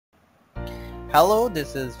Hello,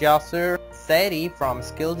 this is Yasser Saidi from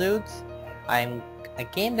Skill Dudes. I'm a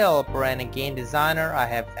game developer and a game designer. I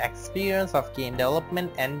have experience of game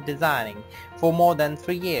development and designing for more than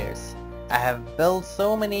 3 years. I have built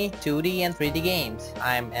so many 2D and 3D games.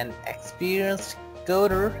 I'm an experienced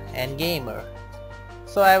coder and gamer.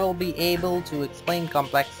 So I will be able to explain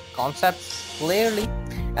complex concepts clearly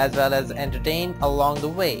as well as entertain along the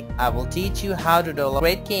way. I will teach you how to develop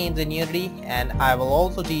great games in Unity, and I will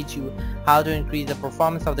also teach you how to increase the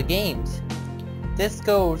performance of the games. This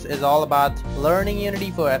course is all about learning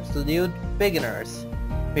Unity for absolute beginners.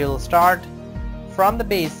 We will start from the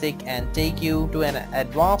basic and take you to an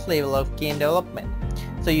advanced level of game development.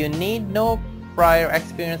 So you need no prior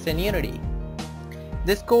experience in Unity.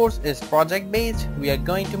 This course is project based. We are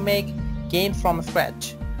going to make games from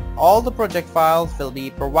scratch. All the project files will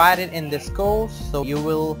be provided in this course, so you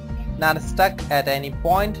will not stuck at any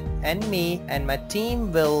point, and me and my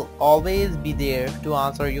team will always be there to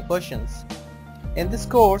answer your questions. In this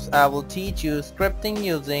course, I will teach you scripting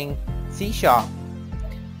using C#.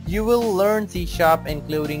 You will learn C#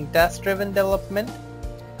 including test-driven development,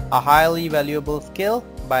 a highly valuable skill.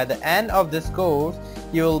 By the end of this course,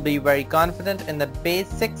 you will be very confident in the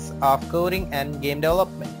basics of coding and game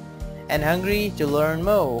development, and hungry to learn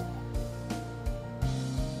more.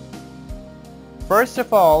 First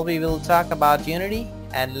of all, we will talk about Unity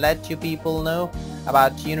and let you people know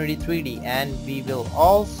about Unity3d, and we will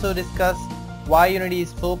also discuss why Unity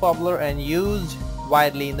is so popular and used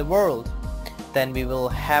widely in the world. Then we will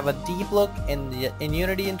have a deep look in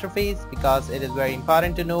Unity interface, because it is very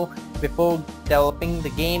important to know before developing the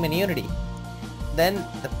game in Unity. Then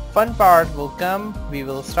the fun part will come. We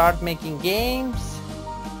will start making games.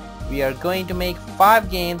 We are going to make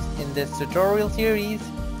 5 games in this tutorial series.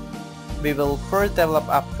 We will first develop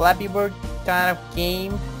a Flappy Bird kind of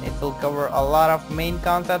game. It will cover a lot of main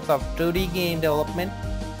concepts of 2D game development.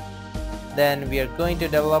 Then we are going to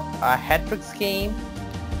develop a Hatrix game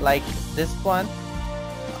like this one.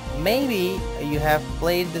 Maybe you have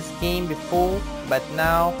played this game before, but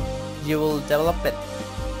now you will develop it.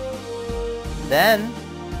 Then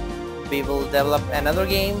we will develop another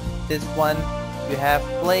game. This one you have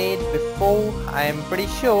played before. I am pretty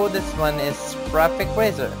sure this one is Traffic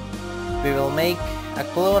Racer. We will make a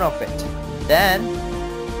clone of it. Then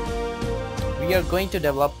we are going to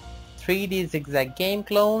develop 3D zigzag game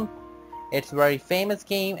clone. It's a very famous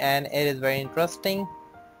game and it is very interesting.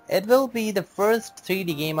 It will be the first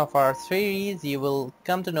 3D game of our series. You will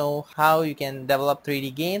come to know how you can develop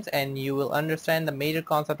 3D games, and you will understand the major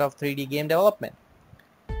concept of 3D game development.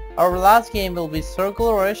 Our last game will be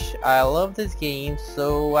Circle Rush. I love this game,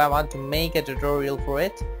 so I want to make a tutorial for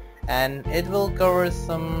it, and it will cover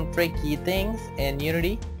some tricky things in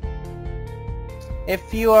Unity.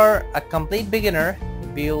 If you are a complete beginner,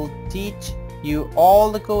 we will teach you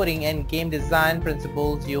all the coding and game design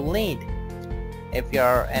principles you'll need. If you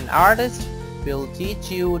are an artist, we'll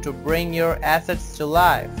teach you to bring your assets to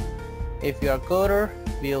life. If you are a coder,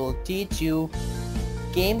 we'll teach you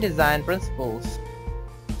game design principles.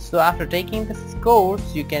 So after taking this course,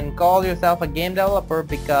 you can call yourself a game developer,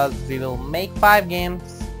 because we will make 5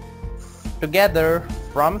 games together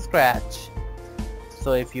from scratch.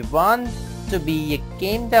 So if you want to be a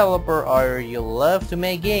game developer or you love to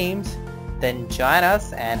make games, then join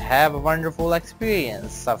us and have a wonderful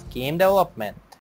experience of game development.